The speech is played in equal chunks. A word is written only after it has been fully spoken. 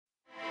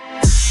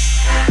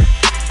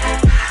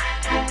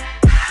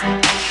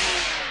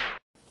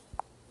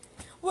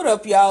What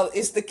up, y'all?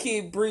 It's the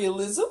Kid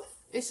Brialism.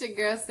 It's your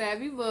girl,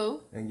 Savvy Boo.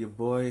 And your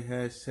boy,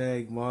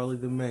 hashtag Marley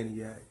the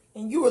Maniac.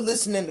 And you are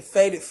listening to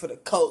Faded for the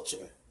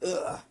Culture.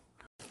 Ugh.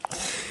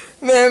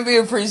 Man, we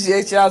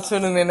appreciate y'all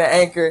tuning in to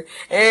Anchor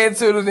and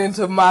tuning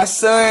into My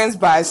Sons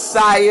by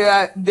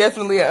Saya.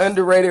 Definitely an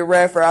underrated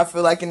rapper, I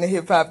feel like, in the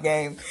hip-hop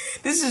game.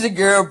 This is your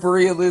girl,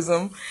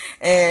 Brialism,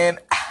 and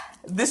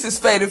this is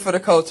Faded for the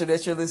Culture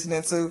that you're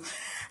listening to.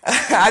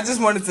 I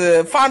just wanted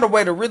to find a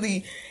way to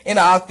really, in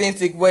an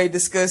authentic way,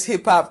 discuss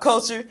hip-hop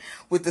culture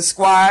with the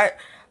squad.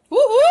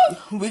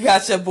 Woo-woo. We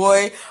got your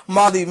boy,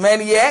 Marley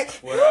Maniac.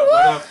 What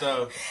up,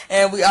 though?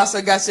 And we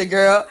also got your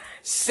girl,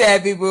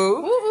 Savvy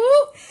Boo.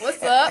 Woo-woo.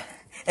 What's up?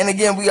 And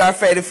again, we are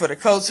Faded for the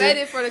Culture.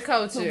 Faded for the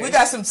Culture. We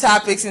got some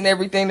topics and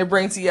everything to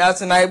bring to y'all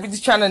tonight. We're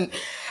just trying to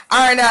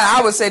iron out,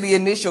 I would say, the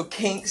initial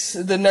kinks,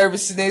 the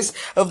nervousness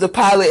of the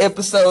pilot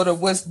episode of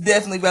what's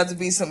definitely about to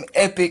be some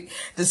epic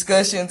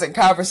discussions and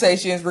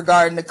conversations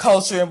regarding the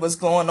culture and what's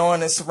going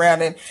on and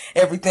surrounding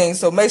everything.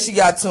 So make sure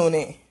y'all tune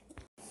in.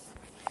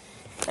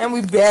 And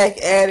we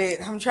back at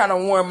it. I'm trying to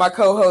warm my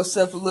co-hosts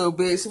up a little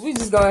bit. So we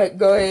just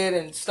go ahead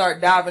and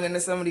start diving into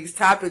some of these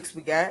topics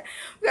we got.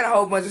 We got a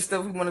whole bunch of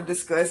stuff we want to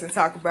discuss and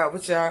talk about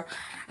with y'all.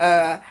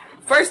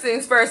 First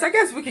things first, I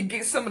guess we could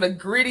get some of the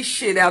gritty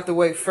shit out the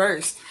way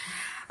first.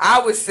 I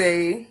would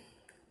say,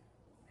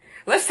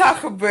 let's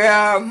talk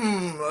about,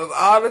 of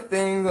all the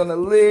things on the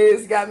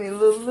list. Got me a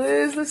little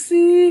list. Let's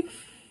see.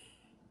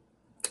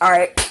 All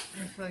right.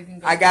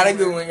 I got a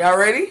good one. Y'all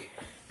ready?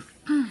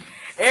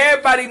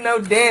 Everybody know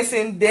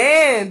Dancing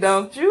Dan,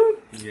 don't you?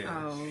 Yeah.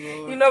 Oh,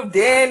 Lord. You know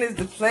Dan is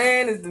the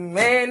plan, is the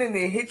man, and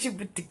they hit you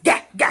with the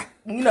got.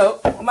 You know,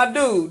 my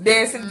dude,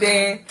 Dancing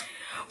Dan.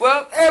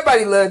 Well,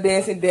 everybody love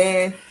Dancing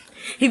Dan.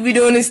 He be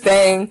doing his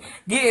thing,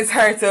 getting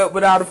turned up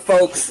with all the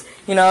folks.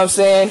 You know what I'm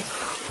saying?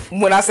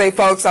 When I say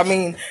folks, I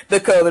mean the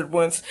colored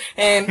ones.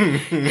 And he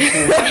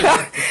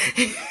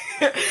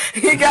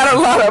got a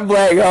lot of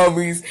black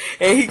homies,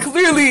 and he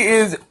clearly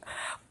is.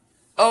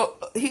 Oh,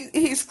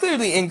 he's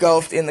clearly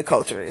engulfed in the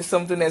culture. It's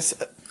something that's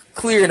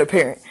clear and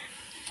apparent.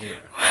 Yeah.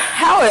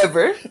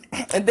 However,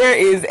 there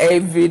is a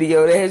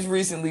video that has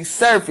recently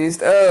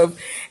surfaced of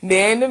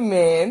Dan the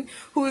Man,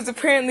 who is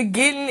apparently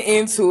getting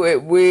into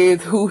it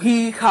with who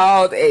he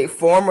called a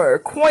former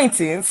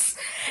acquaintance.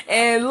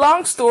 And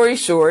long story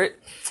short,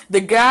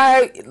 the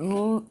guy,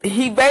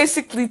 he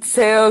basically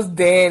tells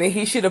Dan that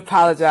he should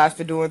apologize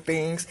for doing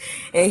things.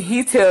 And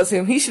he tells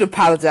him he should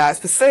apologize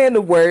for saying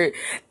the word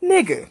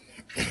nigga.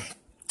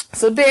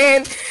 So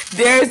then,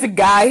 there's the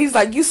guy, he's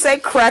like, you say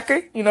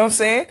cracker, you know what I'm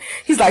saying?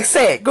 He's like,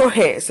 say it, go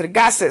ahead. So the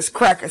guy says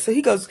cracker. So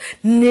he goes,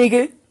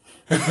 nigga.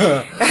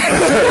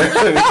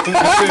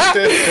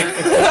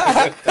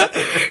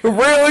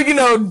 Real, you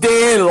know,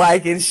 Dan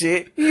liking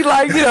shit. He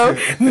like, you know,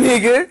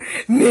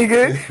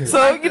 nigga.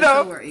 So, you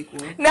know,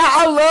 now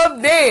I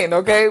love Dan,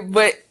 okay?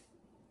 But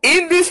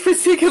in this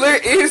particular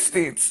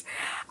instance,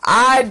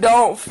 I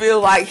don't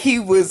feel like he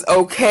was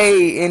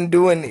okay in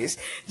doing this.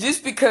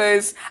 Just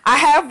because I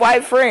have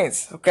white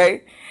friends,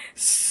 okay?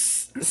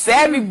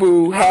 Savvy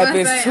Boo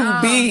happens to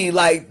be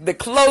like the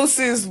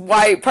closest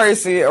white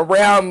person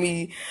around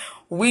me.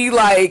 We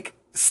like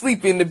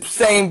sleep in the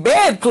same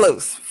bed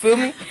close, feel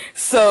me?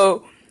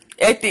 So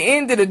at the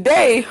end of the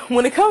day,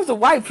 when it comes to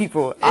white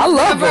people, I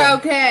love them. It's never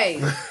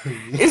okay.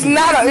 It's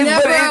not. It's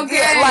never okay.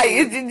 Yeah, like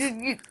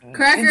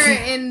cracker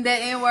and the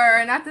N-word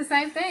are not the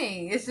same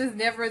thing. It's just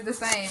never the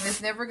same.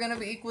 It's never gonna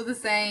be equal the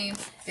same.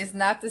 It's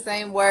not the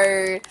same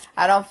word.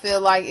 I don't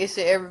feel like it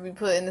should ever be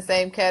put in the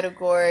same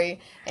category.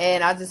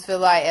 And I just feel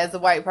like as a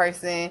white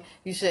person,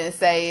 you shouldn't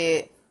say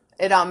it.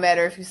 It don't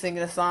matter if you're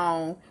singing a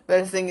song.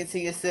 Better sing it to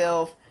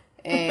yourself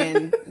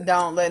and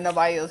don't let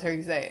nobody else hear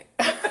you say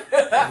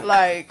it.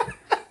 Like,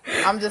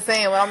 I'm just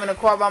saying, when I'm in a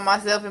car by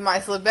myself, it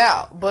might slip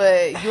out.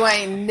 But you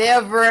ain't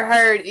never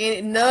heard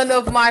none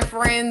of my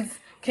friends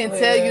can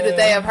tell you that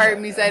they have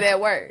heard me say that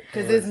word.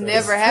 Because it's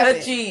never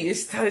happened.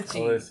 It's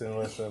touchy. Listen.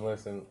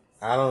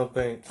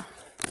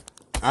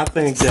 I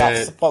think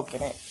that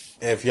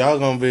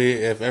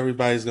if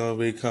everybody's gonna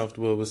be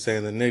comfortable with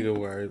saying the nigga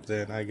word,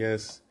 then I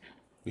guess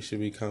we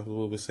should be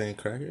comfortable with saying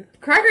cracker.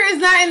 Cracker is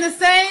not in the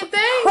same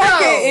thing,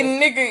 Cracker though.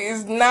 and nigga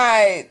is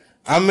not.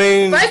 I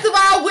mean, first of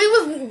all,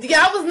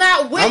 y'all was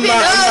not whipping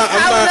us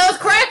calling us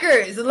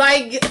crackers.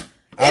 Like, it's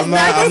not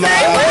the same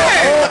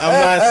word.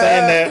 I'm not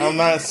saying that. I'm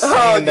not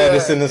saying that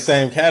it's in the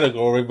same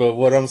category. But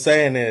what I'm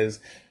saying is,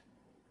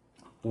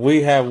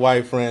 we have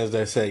white friends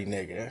that say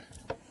nigga.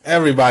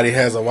 Everybody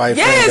has a white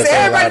friend that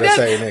they allowed to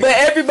say nigga. But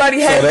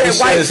everybody has that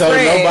white friend. So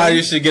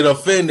nobody should get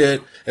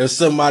offended if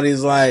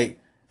somebody's like,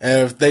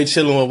 and if they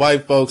chilling with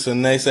white folks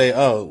and they say,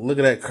 "Oh, look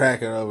at that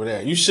cracker over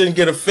there," you shouldn't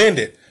get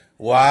offended.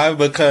 Why?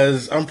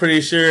 Because I'm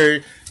pretty sure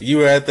you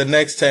were at the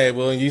next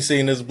table and you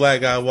seen this black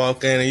guy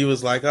walk in and you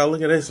was like, "Oh,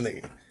 look at this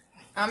nigga."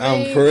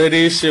 I'm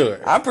pretty sure.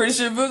 I'm pretty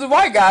sure if it was a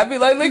white guy, I'd be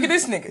like, "Look at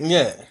this nigga."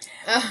 Yeah.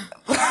 I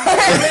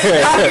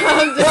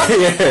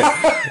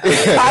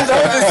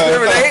don't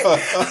discriminate.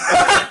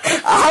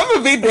 I'm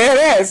gonna be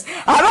dead ass.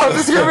 I don't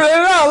discriminate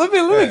at all. Let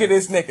me look at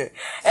this nigga.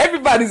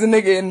 Everybody's a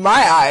nigga in my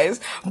eyes.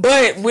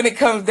 But when it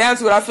comes down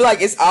to it, I feel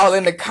like it's all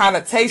in the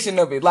connotation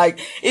of it. Like,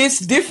 it's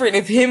different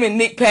if him and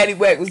Nick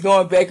Paddywhack was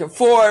going back and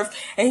forth,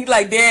 and he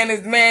like, Dan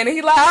is man, and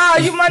he like, ah,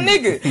 you my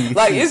nigga.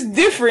 Like, it's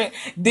different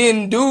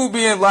than dude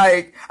being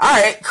like, all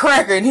right,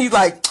 cracker, and he's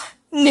like,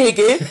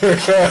 nigga.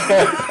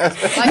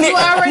 Like, you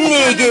already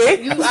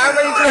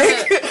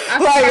trying to,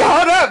 like,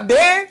 hold up,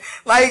 Dan.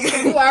 Like,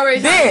 you already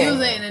trying to Dan.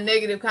 use it in a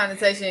negative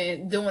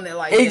connotation, doing it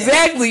like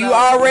Exactly. that. You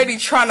already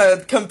trying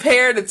to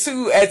compare the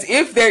two as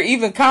if they're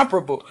even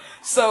comparable.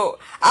 So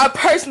I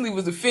personally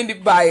was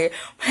offended by it.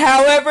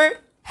 However,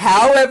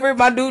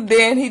 my dude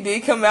Dan, he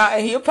did come out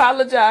and he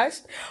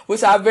apologized,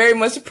 which I very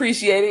much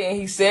appreciated, and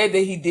he said that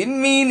he didn't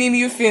mean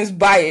any offense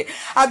by it.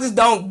 I just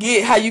don't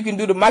get how you can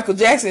do the Michael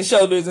Jackson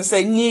shoulders and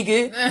say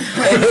nigga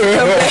and then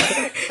come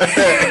back.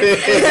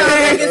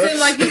 It seemed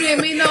like you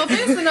didn't mean no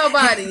offense to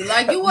nobody.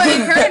 Like, you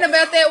wasn't caring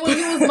about that when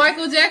you was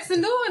Michael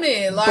Jackson doing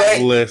it.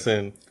 Like,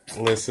 Listen,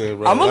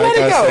 bro. I'm gonna let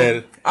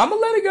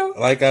it go.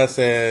 Like I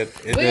said,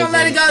 we gonna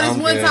let it go this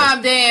one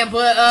time, Dan.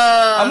 But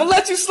I'm gonna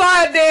let you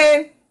slide,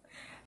 Dan.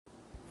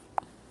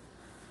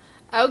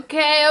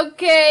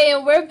 Okay,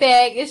 and we're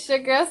back. It's your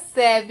girl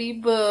Savvy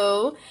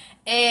Boo.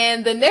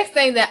 And the next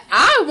thing that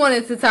I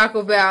wanted to talk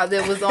about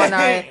that was on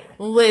our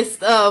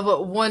list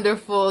of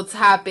wonderful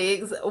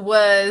topics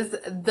was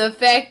the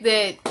fact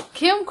that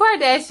Kim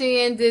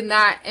Kardashian did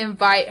not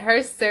invite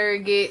her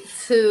surrogate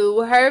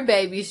to her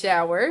baby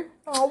shower.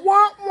 Oh,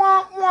 wah,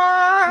 wah,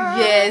 wah.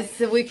 Yes,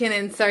 we can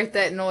insert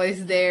that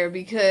noise there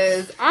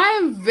because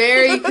I'm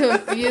very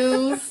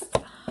confused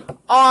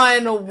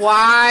on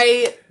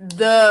why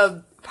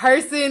the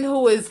person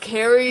who is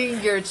carrying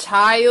your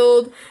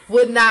child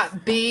would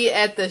not be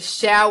at the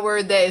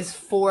shower that is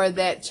for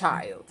that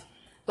child.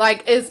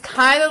 Like, it's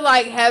kind of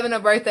like having a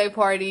birthday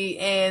party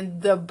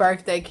and the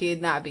birthday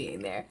kid not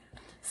being there.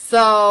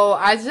 So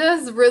I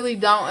just really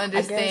don't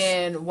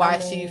understand why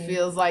she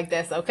feels like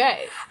that's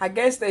okay. I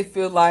guess they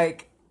feel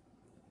like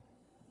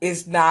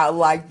it's not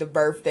like the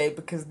birthday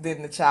because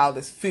then the child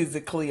is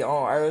physically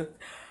on earth.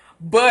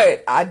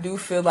 But I do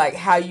feel like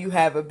how you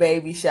have a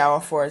baby shower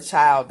for a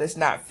child that's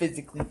not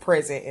physically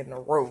present in the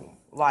room.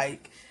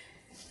 Like,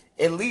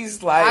 at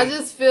least like... I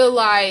just feel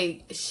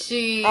like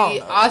she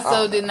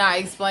also did not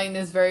explain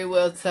this very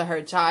well to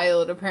her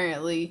child,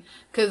 apparently.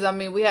 Because, I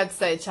mean, we have to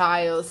say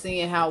child,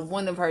 seeing how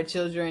one of her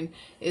children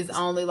is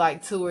only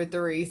like 2 or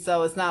 3.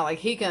 So it's not like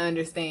he can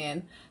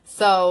understand.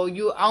 So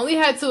you only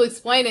had to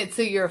explain it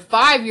to your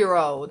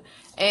 5-year-old.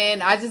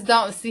 And I just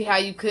don't see how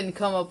you couldn't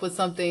come up with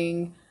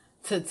something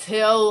to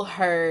tell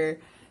her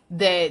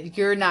that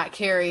you're not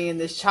carrying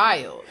this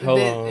child.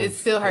 It's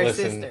still her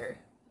sister.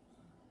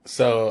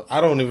 So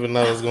I don't even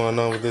know what's going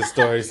on with this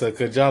story. So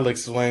could y'all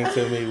explain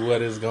to me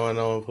what is going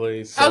on,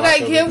 please? So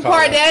okay, Kim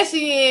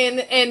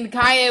Kardashian and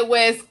Kanye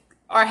West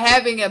are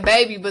having a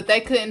baby, but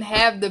they couldn't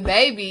have the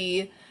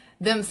baby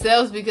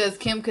themselves because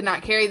Kim could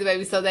not carry the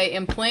baby, so they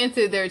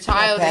implanted their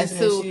child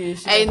into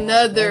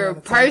another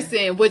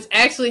person, which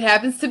actually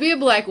happens to be a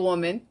black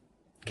woman.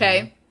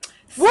 Okay.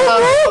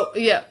 So,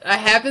 yeah, it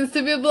happens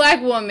to be a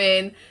black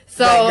woman.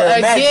 So,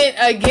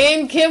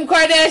 again, Kim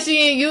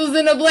Kardashian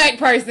using a black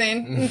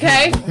person,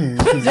 okay?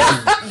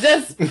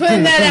 just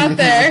putting that out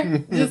there.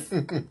 Just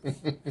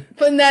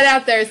putting that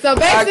out there. So,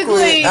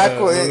 basically, I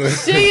quit.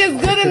 she is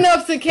good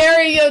enough to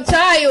carry your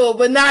child,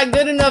 but not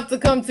good enough to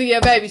come to your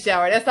baby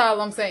shower. That's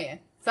all I'm saying.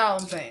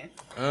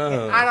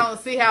 I don't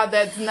see how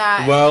that's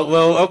not...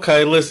 Well,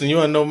 okay, listen, you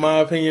want to know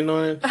my opinion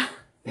on it?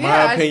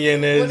 My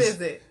opinion is, what is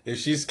it? If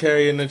she's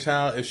carrying the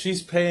child, if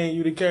she's paying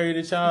you to carry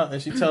the child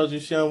and she tells you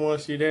she don't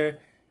want you there,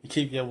 you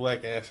keep your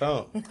black ass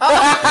home. You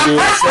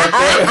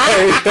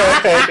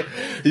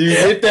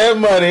get that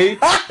money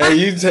and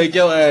you take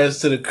your ass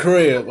to the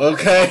crib,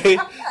 okay?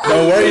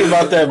 Don't worry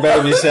about that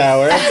baby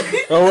shower.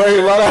 Don't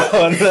worry about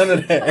none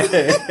of that.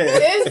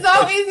 It's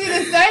so easy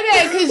to say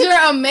that because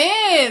you're a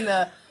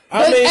man.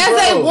 But I mean,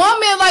 as a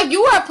woman, like,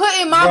 you are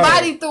putting my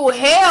body through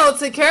hell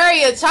to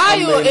carry a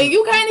child, and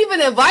you can't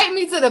even invite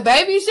me to the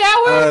baby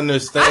shower? I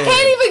understand. I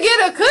can't even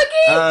get a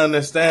cookie? I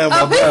understand, A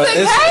but piece of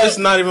cake? it's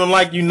not even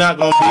like you're not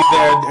going to be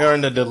there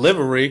during the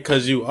delivery,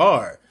 because you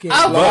are.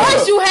 Of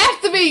course you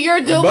have to be.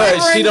 You're delivering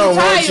But she don't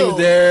the want child. you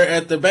there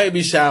at the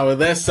baby shower.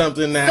 That's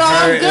something that So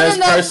her I'm good as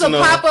enough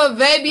personal. to pop a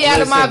baby out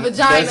of my Listen,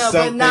 vagina, that's but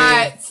something-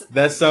 not...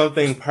 That's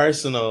something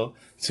personal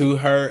to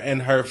her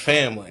and her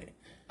family.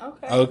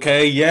 Okay.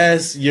 Okay,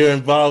 yes, you're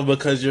involved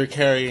because you're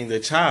carrying the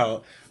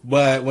child,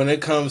 but when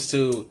it comes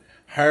to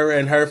her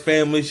and her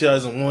family, she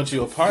doesn't want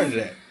you a part of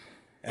that.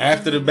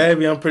 After the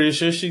baby, I'm pretty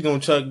sure she's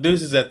gonna chuck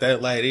deuces at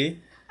that lady.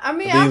 I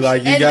mean, Be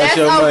like, you got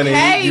your money,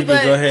 you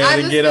can go ahead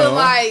and get I just feel on.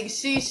 like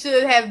she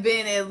should have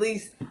been at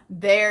least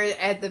there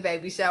at the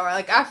baby shower.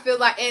 Like, I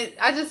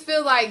just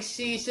feel like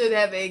she should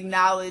have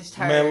acknowledged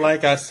her. Man,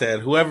 like I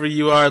said, whoever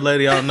you are,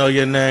 lady, I don't know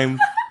your name.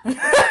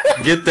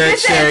 Get that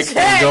check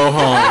and go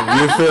home.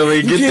 You feel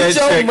me? Get that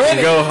your check money.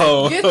 and go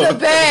home. Get the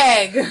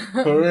bag.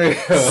 For real.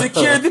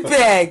 Secure the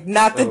bag,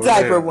 not the For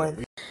diaper real.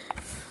 one.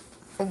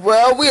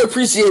 Well, we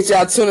appreciate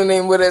y'all tuning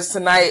in with us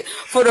tonight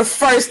for the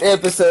first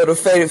episode of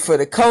Faded for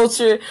the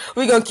Culture.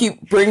 We're going to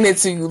keep bringing it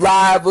to you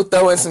live. We'll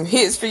throw in some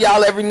hits for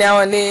y'all every now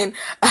and then.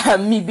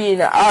 Me being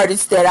the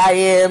artist that I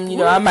am, you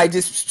know, I might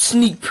just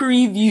sneak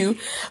preview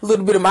a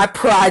little bit of my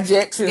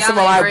projects and some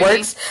of my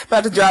works.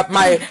 About to drop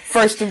my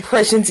First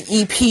Impressions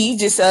EP,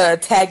 just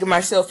tagging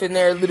myself in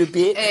there a little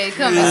bit. Hey,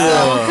 coming soon.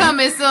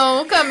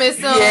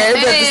 Yeah,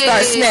 about to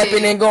start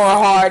snapping and going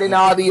hard and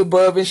all the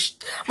above, and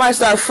might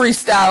start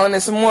freestyling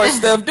and some more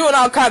stuff. Doing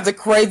all kinds of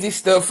crazy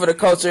stuff for the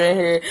culture in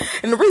here.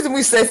 And the reason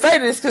we say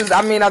faded is because,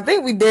 I mean, I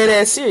think we dead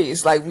ass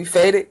serious. Like, we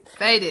faded.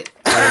 Faded.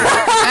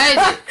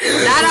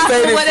 Not off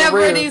of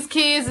whatever these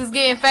kids is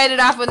getting faded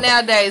off of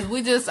nowadays.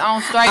 We just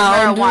on straight marijuana.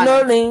 I don't do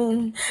no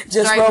lean.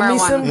 Just roll me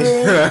some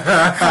green.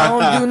 I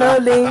don't do no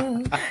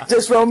lean.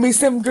 Just roll me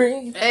some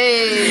green.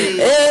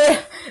 Hey.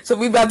 So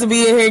we about to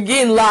be in here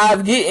getting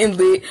live, getting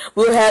lit.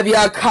 We'll have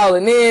y'all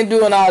calling in,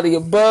 doing all the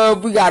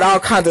above. We got all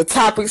kinds of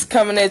topics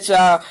coming at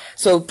y'all.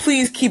 So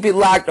please keep it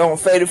locked on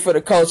Faded for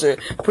the Culture.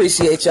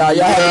 Appreciate y'all.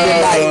 Y'all have a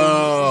good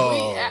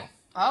night.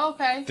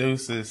 Okay.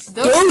 Deuces.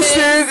 Deuces.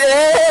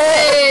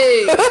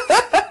 Hey.